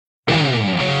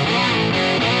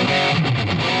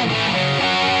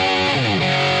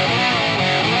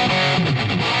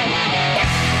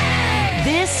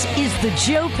The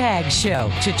Joe Pags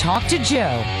Show. To talk to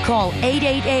Joe, call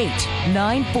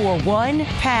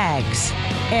 888-941-PAGS.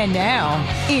 And now,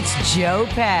 it's Joe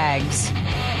Pags.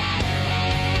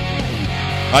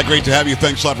 Hi, great to have you.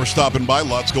 Thanks a lot for stopping by.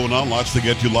 Lots going on, lots to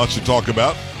get to, lots to talk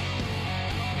about.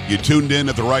 You tuned in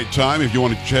at the right time. If you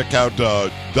want to check out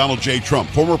Donald J. Trump,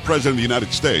 former president of the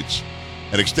United States,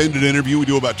 an extended interview. We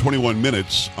do about 21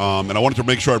 minutes, and I wanted to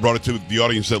make sure I brought it to the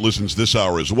audience that listens this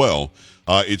hour as well.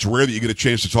 It's rare that you get a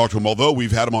chance to talk to him, although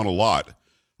we've had him on a lot.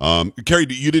 Carrie,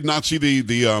 you did not see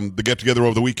the get-together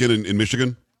over the weekend in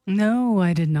Michigan? No,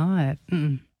 I did not.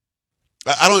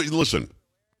 I don't listen.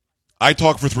 I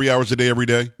talk for 3 hours a day every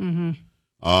day.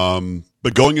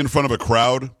 But going in front of a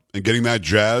crowd and getting that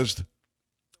jazzed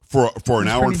for an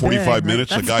hour and 45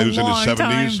 minutes, a guy who's in his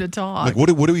 70s, to talk. like what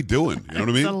are we doing? You know what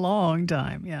I mean? It's a long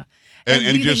time, yeah.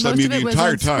 And he just, I mean, the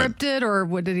entire time. Scripted, or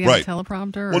what, did he have a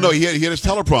teleprompter? Or? Well, no, he had his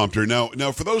teleprompter.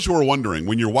 Now, for those who are wondering,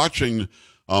 when you're watching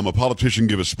a politician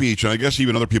give a speech, and I guess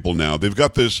even other people now, they've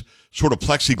got this sort of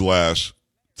plexiglass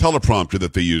teleprompter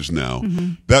that they use now.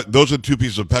 Those are two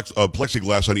pieces of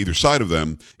plexiglass on either side of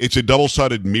them. It's a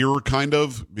double-sided mirror, kind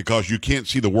of, because you can't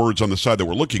see the words on the side that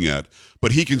we're looking at,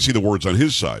 but he can see the words on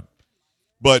his side.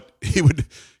 But he would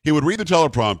read the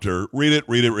teleprompter, read it,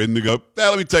 and they go,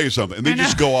 let me tell you something. And they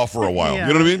just go off for a while. Yeah,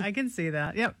 you know what I mean? I can see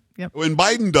that. Yep. When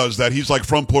Biden does that, he's like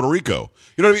from Puerto Rico.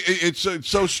 You know what I mean? It's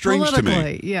so strange to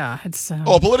me. Yeah. It's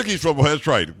politically that's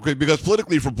right. Because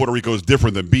politically from Puerto Rico is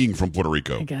different than being from Puerto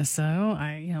Rico. I guess so.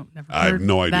 Never I have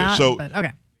no idea. That, so, but,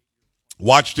 okay.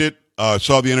 Watched it,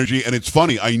 saw the energy, and it's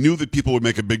funny. I knew that people would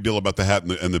make a big deal about the hat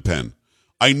and the pen.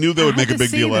 I knew they would make a big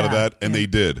deal out of that, and they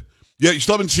did. Yeah, you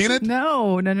still haven't seen it?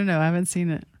 No, I haven't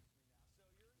seen it.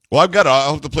 Well,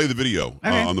 I'll have to play the video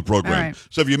on the program. Right.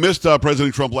 So if you missed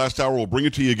President Trump last hour, we'll bring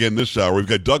it to you again this hour. We've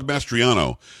got Doug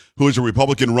Mastriano, who is a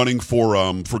Republican running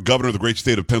for governor of the great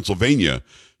state of Pennsylvania,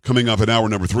 coming up in hour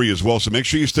number 3 as well. So make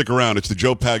sure you stick around. It's the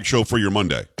Joe Pags Show for your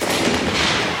Monday.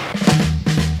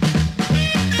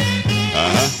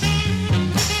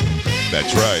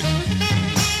 That's right.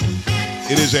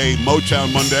 It is a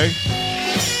Motown Monday.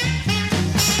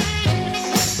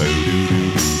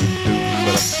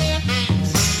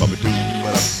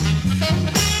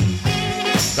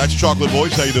 That's Chocolate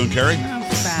Voice. How you doing, Carrie? I'm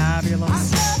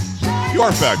fabulous. You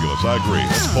are fabulous. I agree.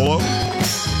 That's Polo.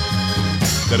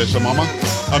 That is Samama.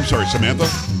 I'm sorry, Samantha.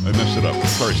 I messed it up.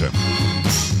 Sorry, Sam.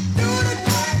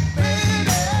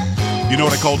 You know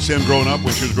what I called Sam growing up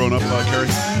when she was growing up, Carrie?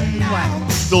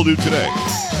 What? Still do today.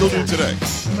 Still do today.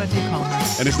 What do you call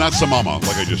her? And it's not Samama,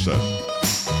 like I just said.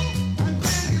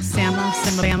 Sama?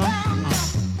 Simbama?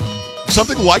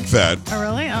 Something like that. Oh,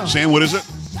 really? Oh. Sam, what is it?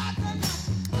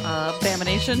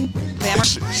 Bamination?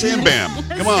 Sam Bam.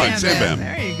 Come on, Sam Bam.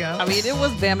 There you go. I mean, it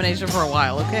was Bamination for a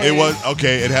while, okay? It was,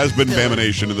 okay, it has been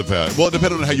Bamination in the past. Well, it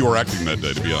depended on how you were acting that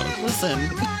day, to be honest. Listen.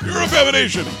 You're a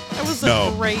Bamination. I was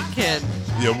a great kid.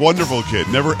 Yeah, wonderful kid.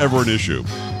 Never, ever an issue.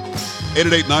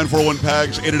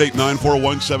 888-941-PAGS,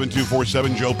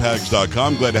 888-941-7247,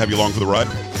 joepags.com. Glad to have you along for the ride.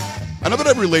 I know that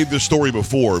I've relayed this story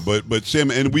before, but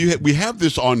Sam, and we have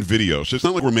this on video, so it's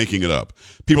not like we're making it up.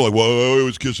 People are like, well, I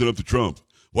was kissing up to Trump.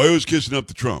 Why was kissing up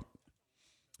to Trump?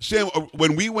 Sam,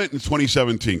 when we went in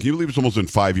 2017, can you believe it's almost been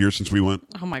 5 years since we went?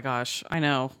 Oh, my gosh. I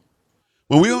know.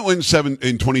 When we went in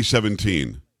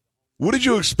 2017, what did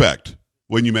you expect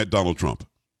when you met Donald Trump?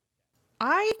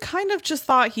 I kind of just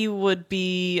thought he would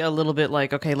be a little bit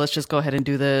like, okay, let's just go ahead and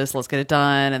do this. Let's get it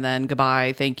done. And then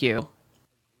goodbye. Thank you.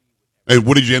 And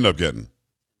what did you end up getting?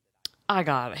 I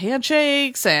got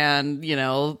handshakes and,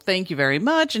 thank you very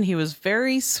much. And he was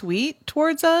very sweet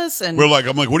towards us. And I'm like,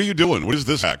 what are you doing? What is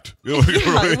this act?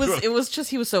 It was just,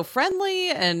 he was so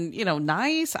friendly and,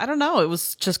 nice. I don't know. It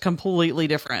was just completely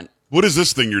different. What is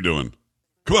this thing you're doing?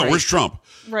 Come on, where's Trump?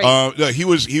 Right. He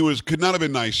could not have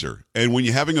been nicer. And when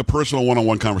you're having a personal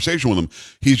one-on-one conversation with him,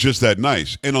 he's just that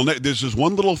nice. And there's this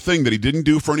one little thing that he didn't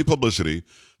do for any publicity,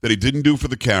 that he didn't do for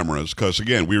the cameras, because,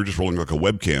 again, we were just rolling like a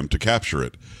webcam to capture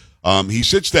it. He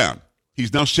sits down.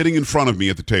 He's now sitting in front of me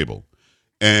at the table.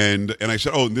 And I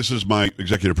said, and this is my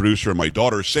executive producer and my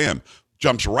daughter, Sam.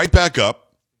 Jumps right back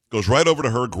up, goes right over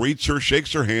to her, greets her,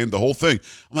 shakes her hand, the whole thing.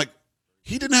 I'm like,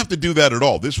 he didn't have to do that at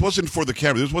all. This wasn't for the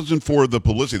camera. This wasn't for the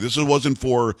publicity. This wasn't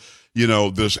for,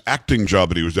 this acting job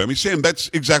that he was doing. I mean, Sam,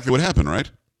 that's exactly what happened, right?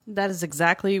 That is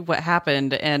exactly what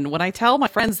happened. And when I tell my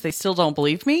friends, they still don't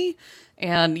believe me.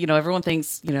 And, everyone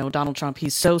thinks, Donald Trump,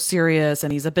 he's so serious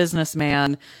and he's a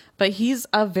businessman, but he's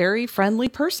a very friendly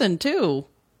person, too.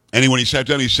 And when he sat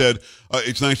down, he said,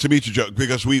 it's nice to meet you, Joe,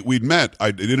 because we'd met.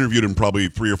 I'd interviewed him probably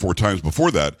 3 or 4 times before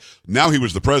that. Now he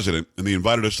was the president, and they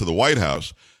invited us to the White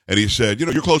House. And he said,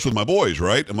 you're close with my boys,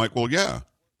 right? I'm like, well, yeah.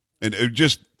 And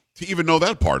just to even know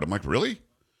that part, I'm like, really?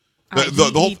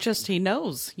 He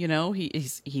knows,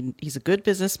 he's a good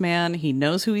businessman. He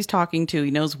knows who he's talking to.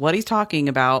 He knows what he's talking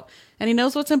about, and he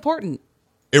knows what's important.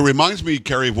 It reminds me,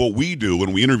 Carrie, of what we do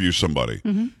when we interview somebody.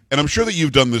 Mm-hmm. And I'm sure that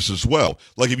you've done this as well.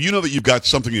 Like if you know that you've got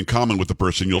something in common with the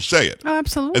person, you'll say it. Oh,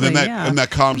 absolutely. And then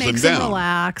that calms Makes them down.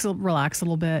 Relax a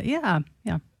little bit. Yeah.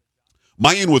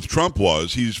 My in with Trump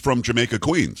was he's from Jamaica,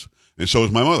 Queens. And so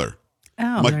is my mother.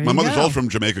 Oh, my mother's also from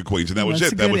Jamaica, Queens. And that was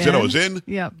it. That was it. I was in.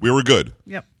 Yep. We were good.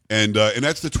 Yep. And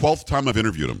that's the 12th time I've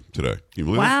interviewed him today. Can you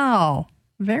believe it? Wow.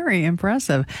 Very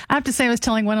impressive. I have to say, I was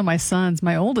telling one of my sons,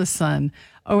 my oldest son,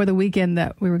 over the weekend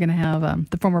that we were going to have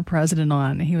the former president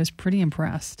on. He was pretty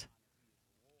impressed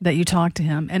that you talked to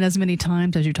him, and as many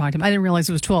times as you talked to him. I didn't realize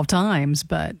it was 12 times,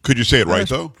 but... Could you say it right,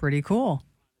 though? Pretty cool.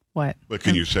 What? But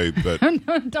can you say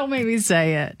that? Don't make me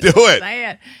say it. Do it. Say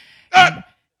it. Ah!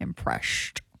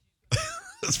 Impressed.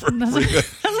 That's pretty good.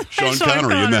 Sean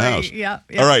Connery in the house. Yeah.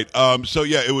 All right. So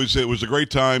yeah, it was a great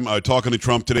time talking to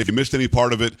Trump today. If you missed any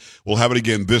part of it, we'll have it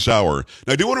again this hour.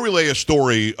 Now, I do want to relay a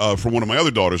story from one of my other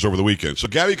daughters over the weekend. So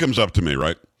Gabby comes up to me,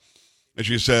 right, and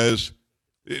she says,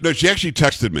 "No, she actually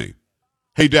texted me,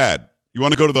 hey, Dad, you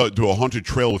want to go to a haunted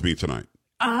trail with me tonight?"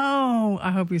 Oh, I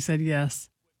hope you said yes.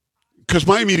 Because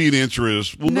my immediate answer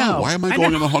is, well, no. Why am I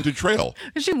going on the haunted trail?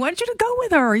 She wants you to go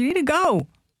with her. You need to go.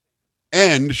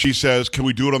 And she says, can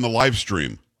we do it on the live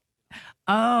stream?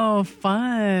 Oh,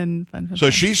 fun. So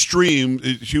she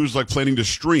streamed. She was like planning to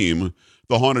stream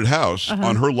the haunted house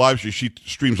on her live. She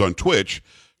streams on Twitch.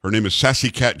 Her name is Sassy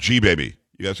Cat G Baby.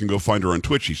 You guys can go find her on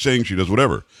Twitch. She sings. She does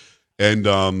whatever. And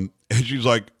she's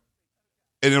like,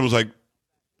 and it was like,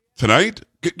 tonight?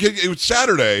 It was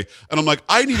Saturday. And I'm like,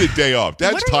 I need a day off.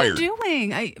 Dad's tired. What are you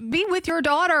doing? Be with your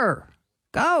daughter.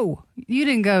 Go. You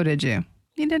didn't go, did you?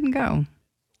 You didn't go.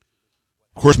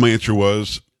 Of course, my answer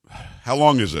was, how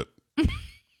long is it?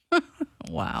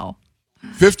 Wow.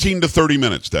 15 to 30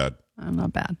 minutes, Dad.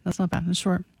 Not bad. That's not bad. That's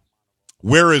short.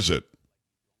 Where is it?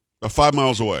 5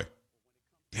 miles away.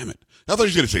 Damn it. I thought she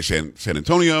was going to say San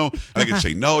Antonio. And I could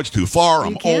say, no, it's too far.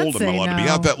 I'm old. I'm not allowed to be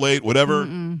out that late, whatever.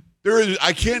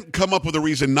 I can't come up with a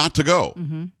reason not to go.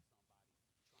 Mm-hmm.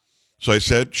 So I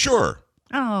said, sure.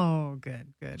 Oh,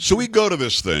 good. So we go to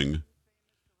this thing.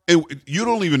 And you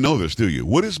don't even know this, do you?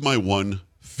 What is my one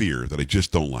fear that I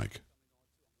just don't like?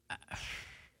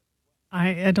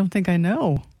 I don't think I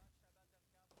know.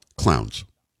 Clowns.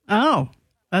 Oh,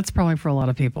 that's probably for a lot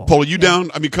of people. Paul, are you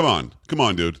down? I mean, come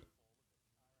on, dude.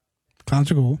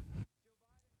 Clowns are cool.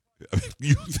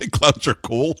 You think clowns are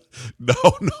cool? No.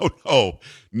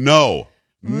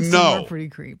 Most of them are pretty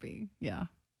creepy. Yeah.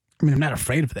 I mean, I'm not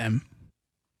afraid of them.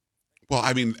 Well,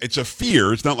 I mean, it's a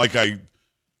fear. It's not like I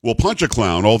will punch a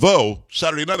clown, although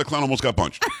Saturday night a clown almost got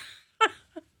punched.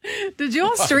 Did you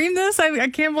all stream this? I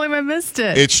can't believe I missed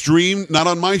it. It's streamed, not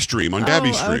on my stream, on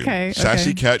Gabby's stream. Okay.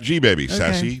 Sassy Cat G Baby. Okay.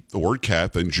 Sassy, the word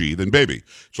cat, then G, then baby.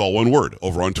 It's all one word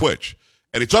over on Twitch.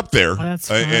 And it's up there. Oh, that's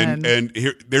fun. And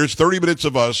here, there's 30 minutes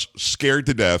of us scared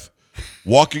to death,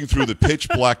 walking through the pitch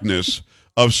blackness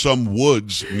of some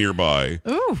woods nearby.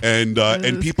 Ooh, and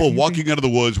people creepy. Walking out of the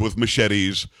woods with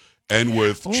machetes and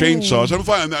with chainsaws. I'm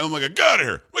fine. I'm like, get out of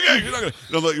here. You're not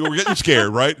gonna, we're getting scared,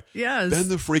 right? Yes. Then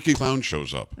the freaking clown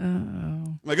shows up. Oh.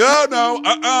 I'm like, oh,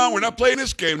 no, we're not playing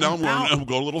this game. No, we're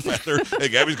going a little faster. Hey,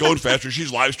 Gabby's going faster.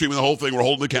 She's live streaming the whole thing. We're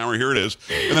holding the camera. Here it is.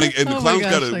 And the clown's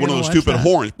got one of those stupid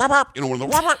horns. One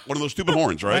of those stupid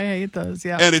horns, right? I hate those,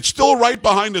 yeah. And it's still right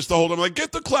behind us the whole time. I'm like,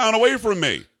 get the clown away from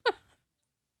me.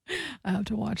 I have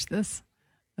to watch this.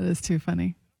 That is too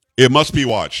funny. It must be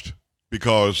watched.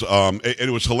 Because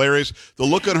it was hilarious. The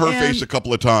look on her face a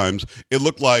couple of times, it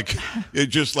looked like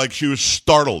she was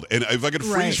startled. And if I could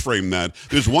freeze frame that,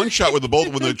 there's one shot when the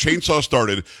chainsaw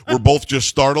started, we're both just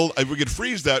startled. If we could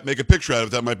freeze that, make a picture out of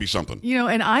it, that might be something.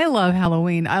 And I love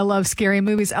Halloween. I love scary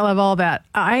movies. I love all that.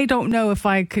 I don't know if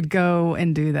I could go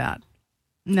and do that.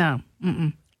 No.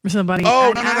 Somebody.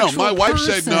 Oh, no. My wife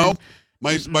said no.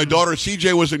 My daughter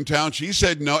CJ was in town. She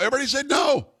said no. Everybody said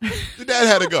no. The dad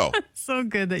had to go. So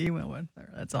good that you went with her.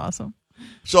 That's awesome.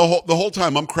 So the whole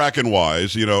time I'm cracking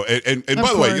wise, and by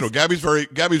the way,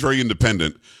 Gabby's very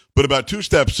independent. But about 2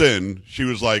 steps in, she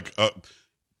was like,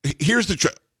 "Here's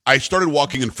the." I started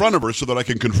walking in front of her so that I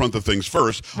can confront the things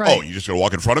first. Right. Oh, you just gonna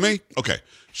walk in front of me? Okay.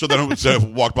 So then I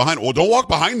walk behind. Well, don't walk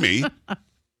behind me.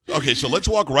 Okay, so let's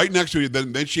walk right next to you.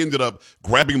 Then she ended up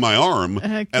grabbing my arm,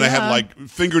 and I had like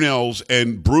fingernails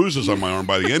and bruises on my arm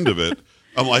by the end of it.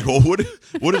 I'm like, well,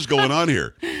 what is going on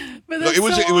here?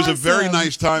 It was a very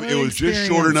nice time. It was just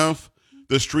short enough.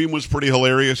 The stream was pretty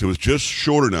hilarious. It was just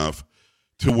short enough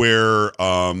to where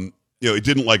it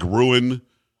didn't like ruin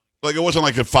Like, it wasn't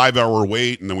like a 5-hour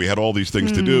wait, and then we had all these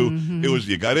things to do. It was,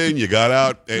 you got in, you got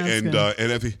out, and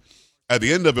at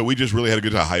the end of it, we just really had a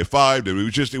good time. High-fived, and it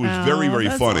was very, very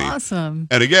that's funny. Awesome.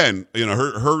 And again,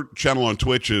 her channel on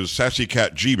Twitch is Sassy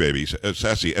Cat G Baby,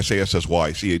 Sassy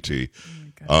SASSYCAT,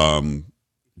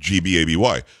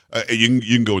 GBABY. You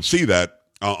can go and see that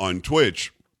on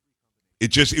Twitch.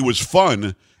 It was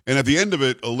fun. And at the end of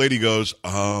it, a lady goes,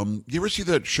 "You ever see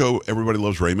that show Everybody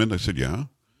Loves Raymond?" I said, "Yeah."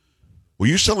 "Well,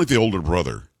 you sound like the older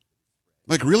brother."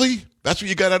 Like, really? That's what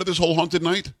you got out of this whole haunted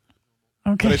night?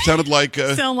 Okay. But it sounded like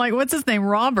Sound like, what's his name?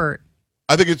 Robert.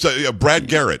 I think it's Brad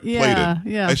Garrett played it.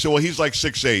 Yeah. I said, "Well, he's like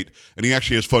 6'8", and he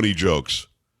actually has funny jokes."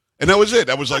 And that was it.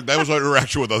 That was our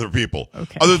interaction with other people,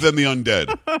 other than the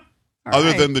undead,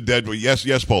 other than the dead.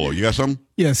 Yes, Polo. You got some?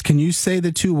 Yes. Can you say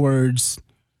the two words,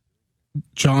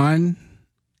 John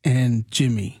and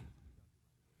Jimmy?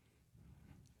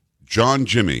 John,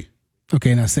 Jimmy.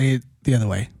 Okay, now say it the other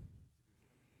way.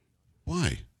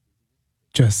 Why?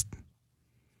 Just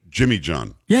Jimmy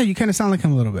John. Yeah, you kind of sound like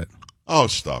him a little bit. Oh,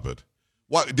 stop it.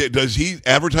 What, does he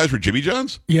advertise for Jimmy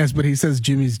John's? Yes, but he says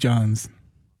Jimmy's John's.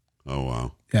 Oh,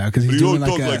 wow. Yeah, because he's You doing don't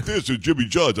like talk a, like this with Jimmy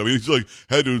John's. I mean, he's like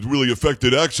had a really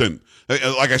affected accent.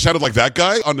 Like I sounded like that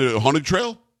guy on the haunted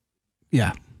trail?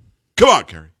 Yeah. Come on,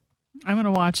 Carrie. I'm going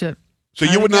to watch it. So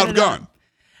you would not have gone?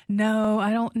 No,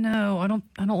 I don't know. I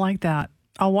don't like that.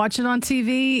 I'll watch it on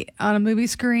TV on a movie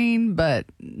screen, but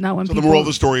not when So people. the moral of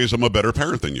the story is I'm a better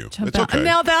parent than you. It's okay.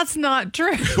 No, that's not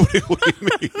true. What do you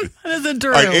mean? That isn't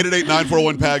true. All right,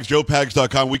 888-941-PAGS,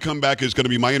 joepags.com. We come back. It's going to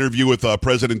be my interview with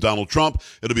President Donald Trump.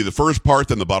 It'll be the first part,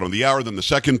 then the bottom of the hour, then the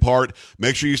second part.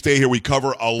 Make sure you stay here. We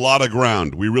cover a lot of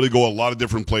ground. We really go a lot of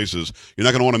different places. You're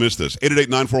not going to want to miss this.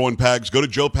 888-941-PAGS. Go to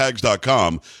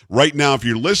joepags.com. Right now, if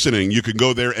you're listening, you can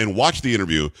go there and watch the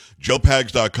interview.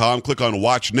 joepags.com. Click on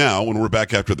Watch Now, and we're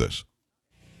back after this.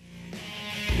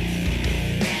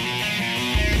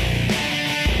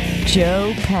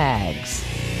 Joe Pags.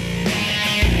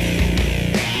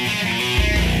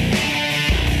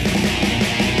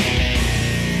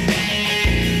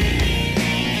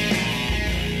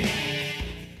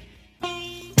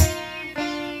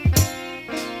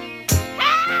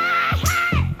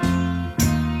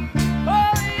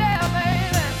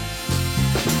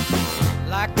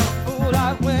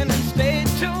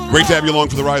 Great to have you along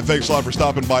for the ride. Thanks a lot for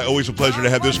stopping by. Always a pleasure to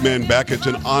have this man back. It's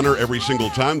an honor every single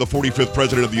time. The 45th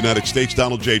President of the United States,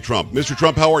 Donald J. Trump. Mr.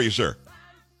 Trump, how are you, sir?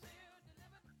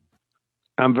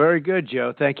 I'm very good,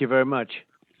 Joe. Thank you very much.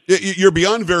 You're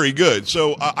beyond very good.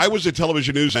 So I was a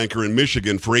television news anchor in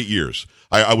Michigan for 8 years.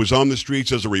 I was on the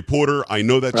streets as a reporter. I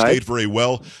know that state very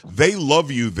well. They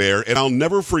love you there, and I'll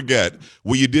never forget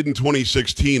what you did in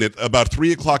 2016 at about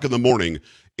 3 o'clock in the morning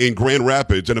in Grand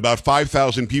Rapids, and about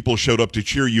 5,000 people showed up to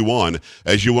cheer you on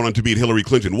as you went on to beat Hillary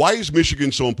Clinton. Why is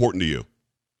Michigan so important to you?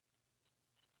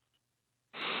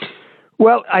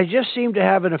 Well, I just seem to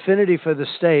have an affinity for the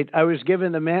state. I was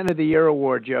given the Man of the Year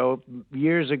award, Joe,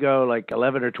 years ago, like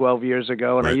 11 or 12 years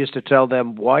ago, and I used to tell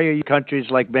them, why are you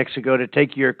countries like Mexico to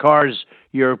take your cars,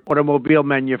 your automobile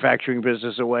manufacturing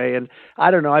business away? And I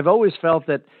don't know. I've always felt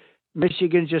that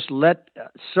Michigan just let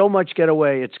so much get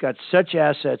away. It's got such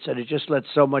assets, and it just lets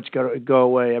so much go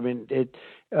away. I mean,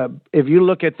 if you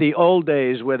look at the old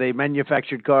days where they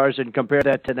manufactured cars and compare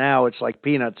that to now, it's like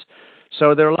peanuts.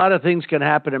 So there are a lot of things can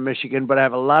happen in Michigan, but I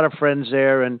have a lot of friends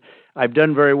there, and I've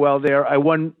done very well there. I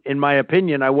won, in my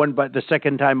opinion, by the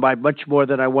second time by much more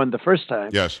than I won the first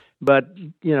time. Yes. But,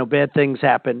 bad things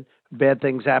happen. Bad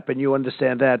things happen. You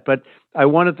understand that. But I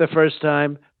won it the first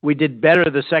time. We did better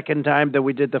the second time than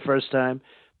we did the first time.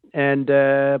 And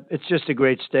it's just a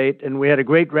great state. And we had a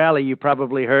great rally. You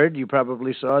probably heard. You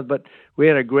probably saw it. But we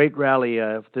had a great rally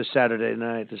this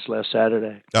last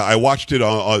Saturday. I watched it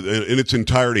in its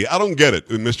entirety. I don't get it,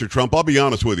 Mr. Trump. I'll be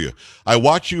honest with you. I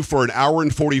watched you for an hour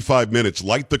and 45 minutes,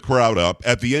 light the crowd up.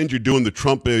 At the end, you're doing the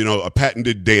Trump, a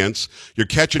patented dance. You're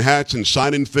catching hats and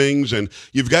signing things, and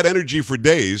you've got energy for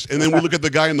days. And then we look at the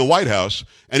guy in the White House,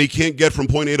 and he can't get from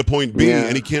point A to point B,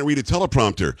 and he can't read a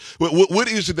teleprompter. What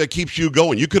is it that keeps you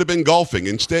going? You could have been golfing.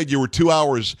 Instead, you were 2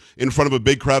 hours in front of a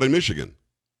big crowd in Michigan.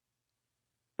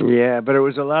 Yeah, but it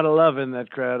was a lot of love in that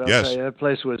crowd. I'll Yes. tell you, that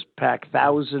place was packed,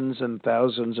 thousands and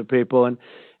thousands of people,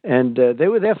 and they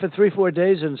were there for 3-4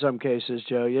 days in some cases,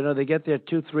 Joe. They get there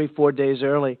 2, 3, 4 days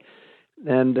early,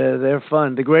 and they're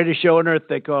fun. The greatest show on earth,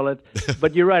 they call it.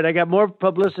 But you're right. I got more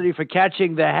publicity for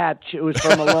catching the hat. It was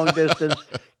from a long distance,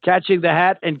 catching the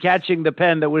hat and catching the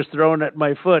pen that was thrown at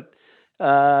my foot.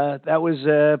 That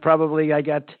was probably I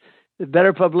got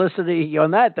better publicity on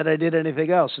that than I did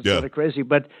anything else. It's sort of crazy,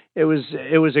 but that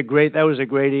was a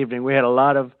great evening. We had a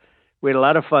lot of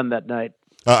fun that night.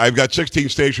 I've got 16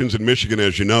 stations in Michigan,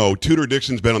 as you know. Tudor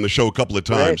Dixon's been on the show a couple of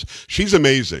times. Right. She's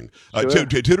amazing. Sure.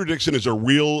 Tudor Dixon is a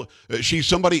real, she's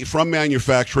somebody from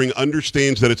manufacturing,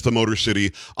 understands that it's the Motor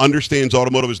City, understands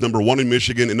automotive is number one in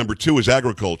Michigan, and number two is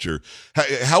agriculture.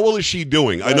 How well is she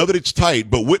doing? Right. I know that it's tight,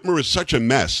 but Whitmer is such a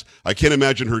mess. I can't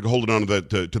imagine her holding on to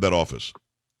that office.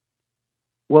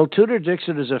 Well, Tudor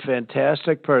Dixon is a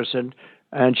fantastic person,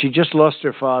 and she just lost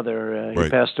her father. He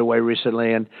passed away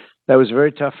recently, and that was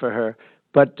very tough for her.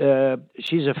 But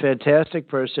she's a fantastic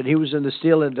person. He was in the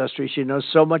steel industry. She knows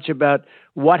so much about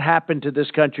what happened to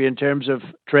this country in terms of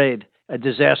trade, a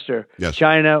disaster. Yes.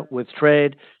 China with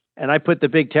trade. And I put the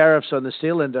big tariffs on the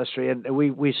steel industry. And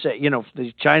we say,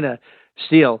 the China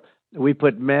steel, we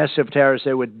put massive tariffs.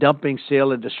 They were dumping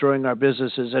steel and destroying our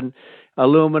businesses and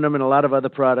aluminum and a lot of other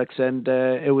products. And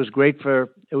it was great for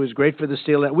the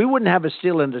steel. We wouldn't have a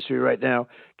steel industry right now,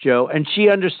 Joe. And she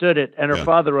understood it, and her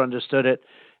father understood it.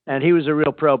 And he was a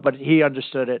real pro, but he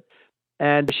understood it.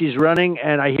 And she's running,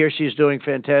 and I hear she's doing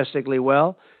fantastically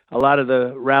well. A lot of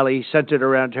the rally centered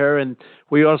around her. And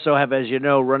we also have, as you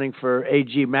know, running for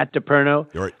AG, Matt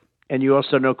DePerno. Right. And you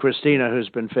also know Christina, who's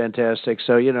been fantastic.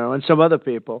 So, and some other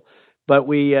people. But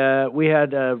we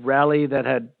had a rally that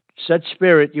had such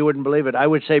spirit, you wouldn't believe it. I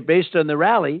would say based on the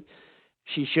rally,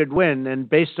 she should win. And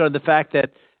based on the fact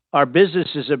that our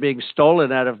businesses are being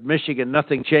stolen out of Michigan,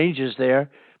 nothing changes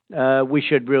there. We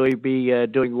should really be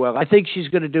doing well. I think she's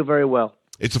going to do very well.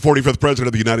 It's the 45th President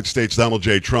of the United States, Donald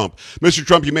J. Trump. Mr.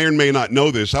 Trump, you may or may not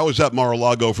know this. I was at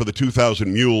Mar-a-Lago for the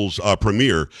 2000 Mules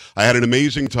premiere. I had an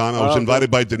amazing time. I was invited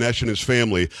by Dinesh and his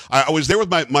family. I was there with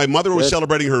my mother was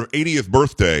celebrating her 80th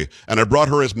birthday, and I brought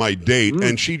her as my date,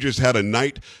 and she just had a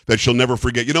night that she'll never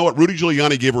forget. You know what? Rudy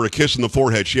Giuliani gave her a kiss in the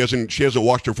forehead. She hasn't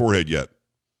washed her forehead yet.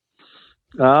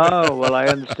 Oh, well, I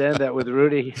understand that with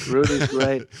Rudy. Rudy's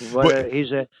great.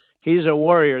 He's a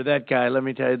warrior, that guy, let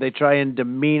me tell you. They try and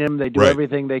demean him. They do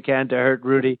everything they can to hurt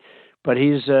Rudy. But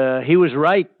he was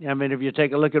right. I mean, if you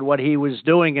take a look at what he was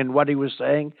doing and what he was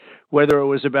saying, whether it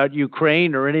was about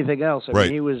Ukraine or anything else, I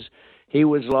mean, he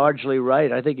was largely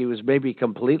right. I think he was maybe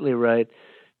completely right.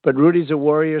 But Rudy's a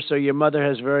warrior, so your mother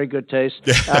has very good taste.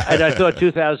 And I thought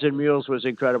 2000 Mules was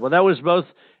incredible. That was both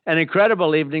an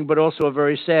incredible evening, but also a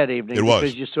very sad evening. It was.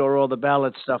 Because you saw all the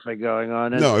ballot stuffing going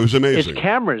on. And no, it was amazing. It's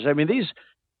cameras. I mean,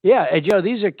 Joe,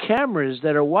 these are cameras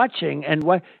that are watching, and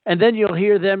then you'll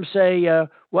hear them say,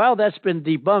 well, that's been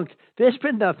debunked. There's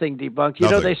been nothing debunked. You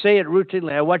know, they say it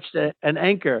routinely. I watched an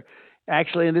anchor.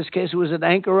 Actually, in this case, it was an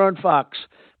anchor on Fox.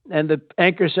 And the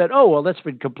anchor said, oh, well, that's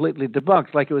been completely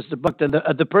debunked, like it was debunked.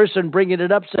 And the person bringing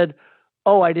it up said,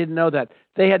 oh, I didn't know that.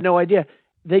 They had no idea.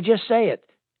 They just say it.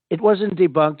 It wasn't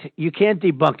debunked. You can't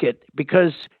debunk it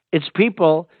because it's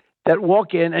people that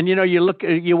walk in, and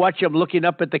you watch them looking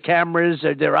up at the cameras.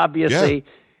 They're obviously,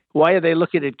 why are they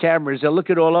looking at cameras? They're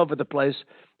looking all over the place.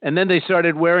 And then they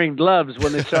started wearing gloves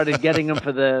when they started getting them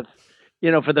for the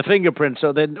fingerprints.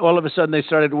 So then all of a sudden they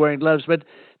started wearing gloves. But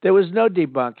there was no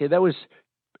debunking. That was,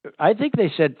 I think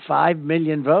they said 5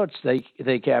 million votes they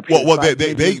captured. Well,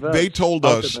 they told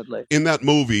ultimately us in that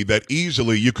movie that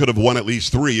easily you could have won at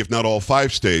least 3, if not all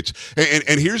 5 states.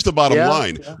 And here's the bottom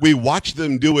line: we watched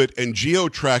them do it, and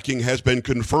geo-tracking has been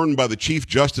confirmed by the Chief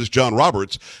Justice John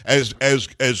Roberts as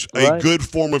a good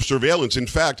form of surveillance. In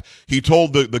fact, he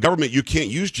told the government you can't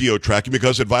use geo-tracking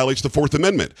because it violates the 4th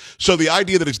Amendment. So the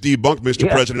idea that it's debunked, Mr.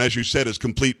 President, as you said, is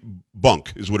complete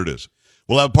bunk, is what it is.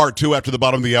 We'll have part 2 after the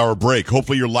bottom of the hour break.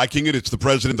 Hopefully you're liking it. It's the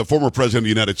former president of the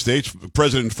United States,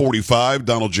 President 45,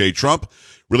 Donald J. Trump.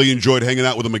 Really enjoyed hanging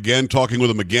out with him again, talking with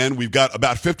him again. We've got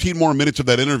about 15 more minutes of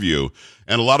that interview,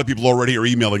 and a lot of people already are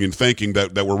emailing and thanking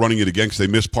that we're running it again because they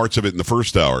missed parts of it in the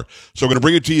first hour. So we're going to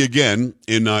bring it to you again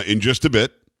in just a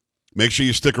bit. Make sure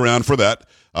you stick around for that.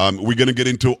 We're going to get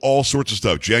into all sorts of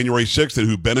stuff. January 6th and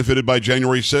who benefited by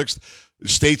January 6th.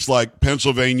 States like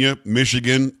Pennsylvania,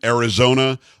 Michigan,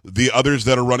 Arizona, the others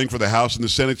that are running for the House and the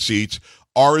Senate seats,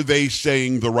 are they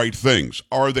saying the right things?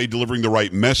 Are they delivering the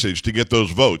right message to get those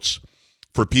votes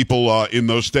for people in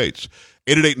those states?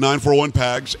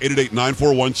 888-941-PAGS,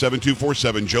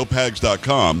 888-941-7247,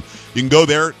 joepags.com. You can go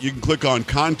there. You can click on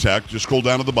Contact. Just scroll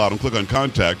down to the bottom, click on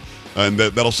Contact, and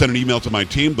that'll send an email to my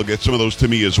team. They'll get some of those to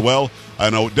me as well.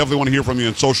 And I definitely want to hear from you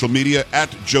on social media,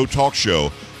 at Joe Talk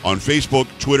Show, on Facebook,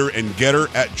 Twitter, and Getter,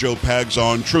 at Joe Pags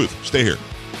on Truth. Stay here.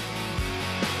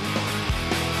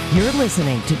 You're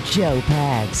listening to Joe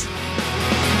Pags.